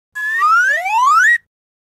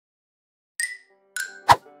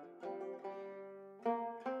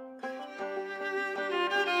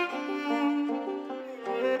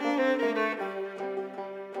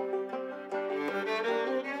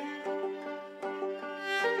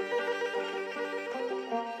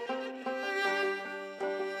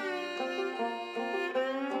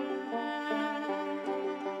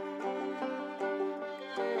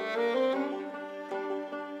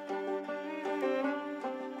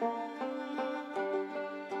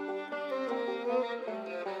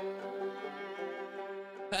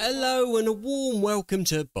Hello and a warm welcome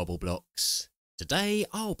to Bobble Blocks. Today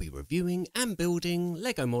I'll be reviewing and building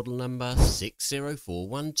Lego model number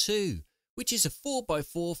 60412, which is a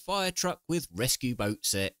 4x4 fire truck with rescue boat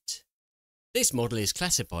set. This model is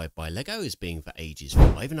classified by Lego as being for ages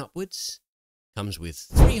 5 and upwards, comes with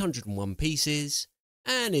 301 pieces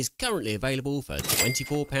and is currently available for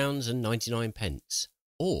 £24.99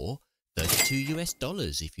 or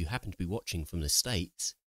 $32 if you happen to be watching from the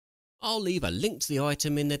States. I'll leave a link to the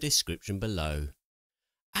item in the description below.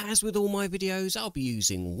 As with all my videos, I'll be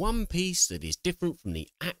using one piece that is different from the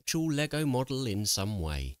actual Lego model in some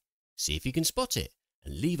way. See if you can spot it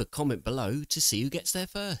and leave a comment below to see who gets there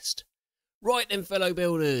first. Right then, fellow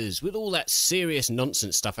builders, with all that serious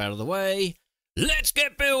nonsense stuff out of the way, let's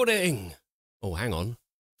get building! Oh, hang on.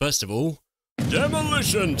 First of all,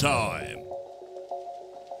 demolition time!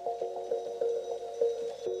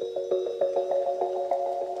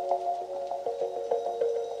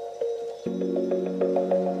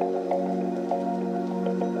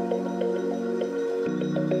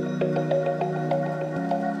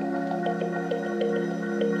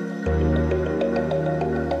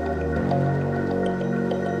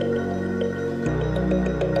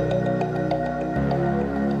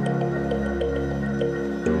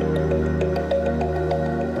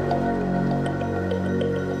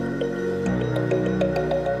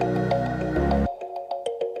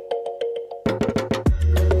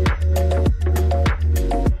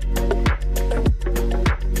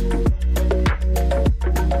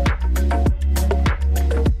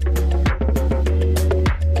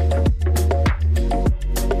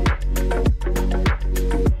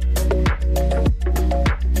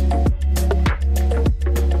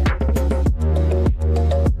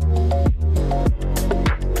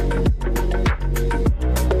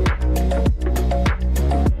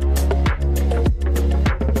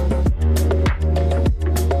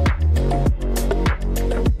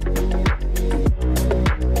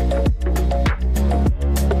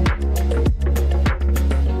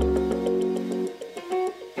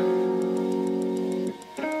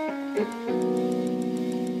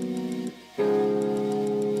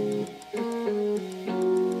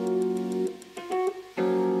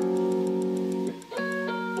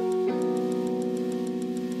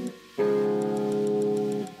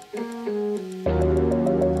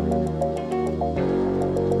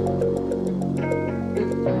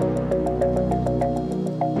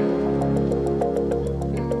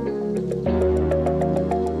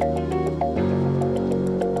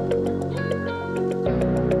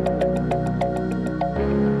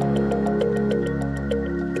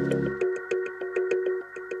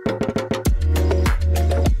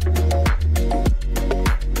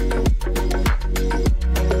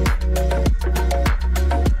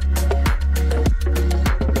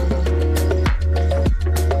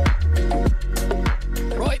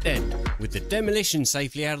 With the demolition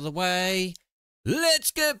safely out of the way,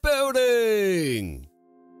 let's get building!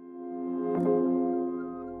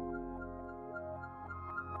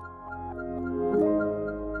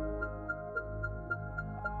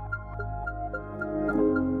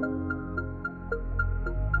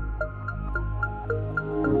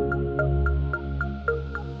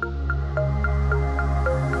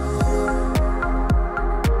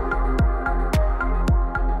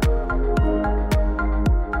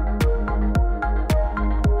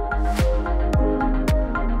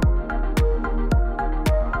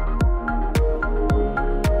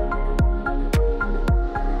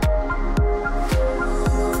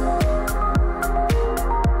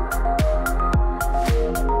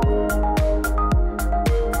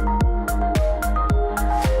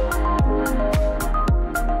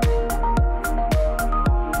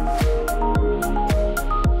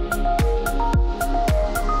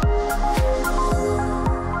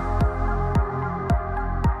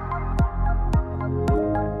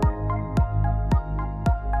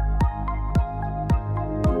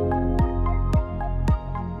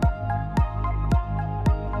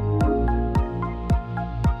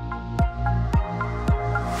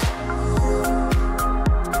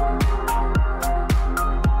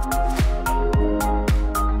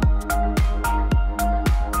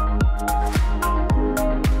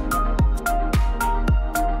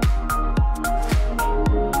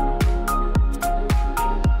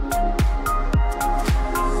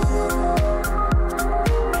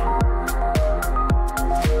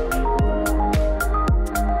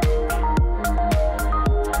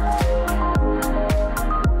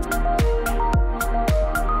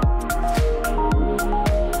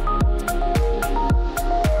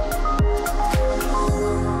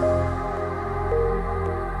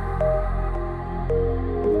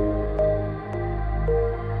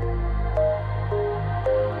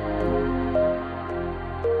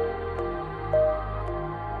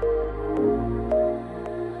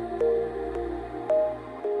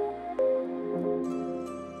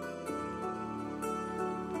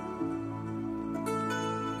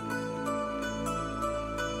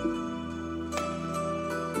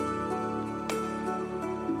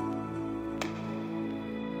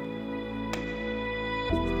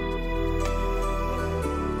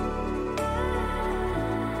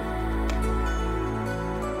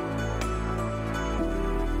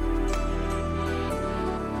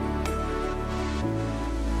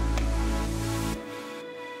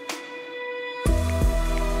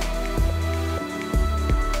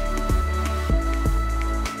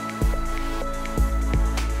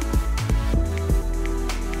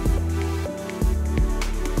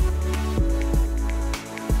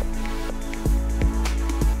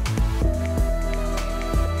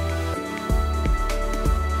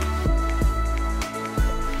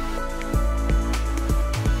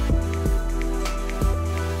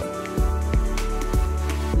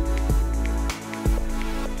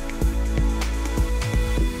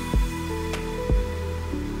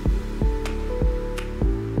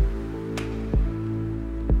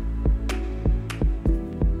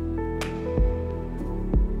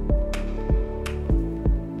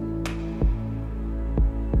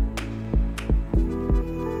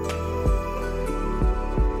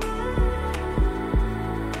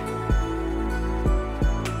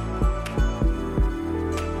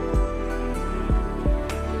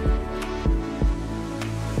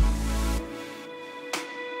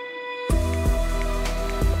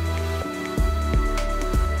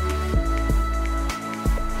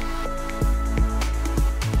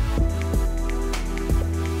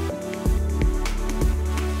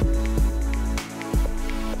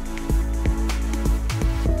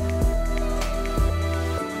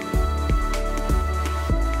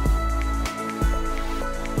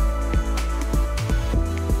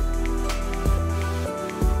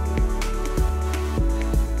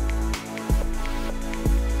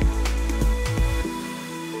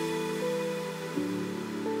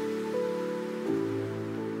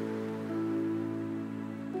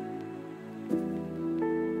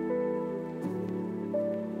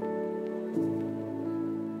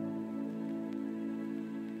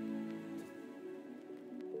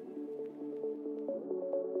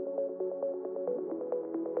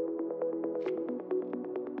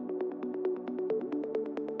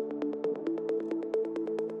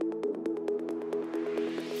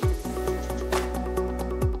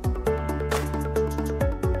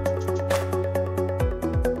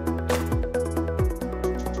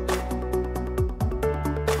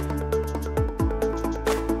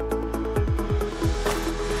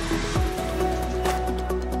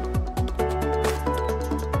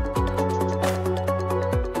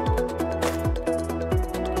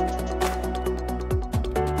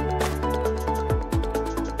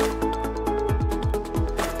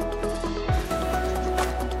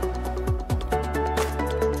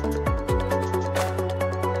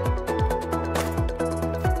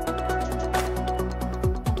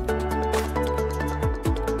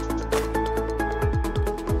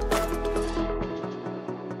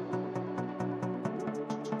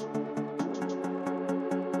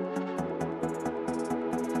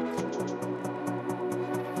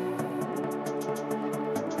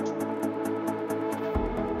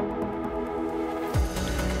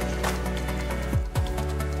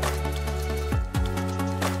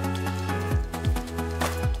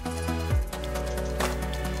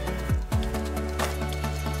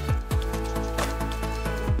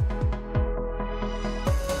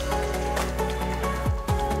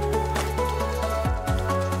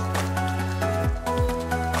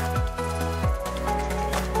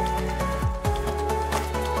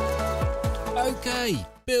 Okay,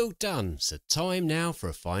 build done, so time now for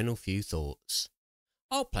a final few thoughts.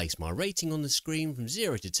 I'll place my rating on the screen from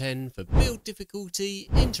 0 to 10 for build difficulty,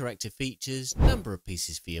 interactive features, number of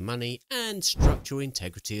pieces for your money and structural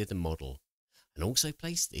integrity of the model, and also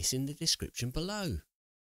place this in the description below.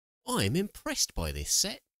 I am impressed by this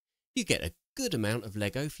set. You get a good amount of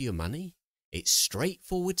Lego for your money, it's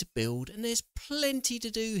straightforward to build and there's plenty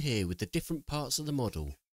to do here with the different parts of the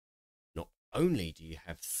model. Not only do you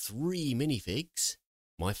have 3 minifigs,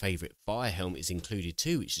 my favourite fire helmet is included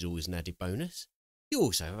too, which is always an added bonus. You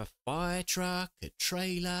also have a fire truck, a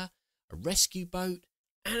trailer, a rescue boat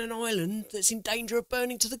and an island that's in danger of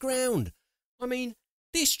burning to the ground. I mean,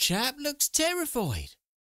 this chap looks terrified.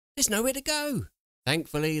 There's nowhere to go.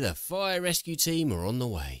 Thankfully, the fire rescue team are on the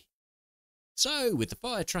way. So, with the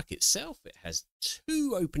fire truck itself, it has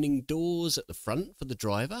 2 opening doors at the front for the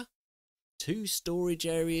driver, 2 storage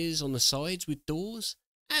areas on the sides with doors,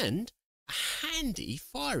 and a handy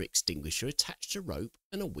fire extinguisher attached to rope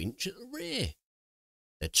and a winch at the rear.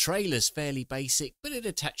 The trailer's fairly basic, but it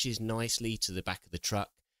attaches nicely to the back of the truck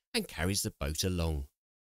and carries the boat along.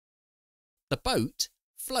 The boat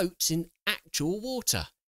floats in actual water.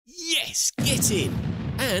 Yes, get in!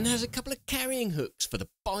 And has a couple of carrying hooks for the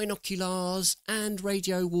binoculars and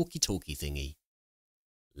radio walkie-talkie thingy.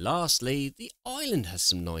 Lastly, the island has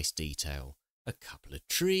some nice detail. A couple of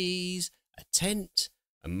trees, a tent,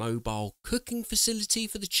 a mobile cooking facility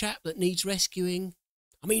for the chap that needs rescuing.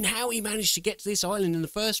 I mean, how he managed to get to this island in the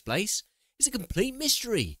first place is a complete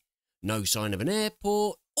mystery. No sign of an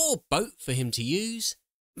airport or boat for him to use.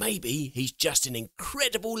 Maybe he's just an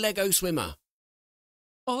incredible Lego swimmer.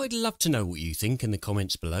 I'd love to know what you think in the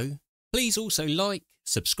comments below. Please also like,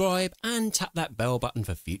 subscribe and tap that bell button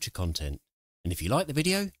for future content. And if you like the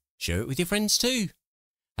video, share it with your friends too.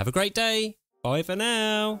 Have a great day. Bye for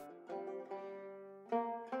now.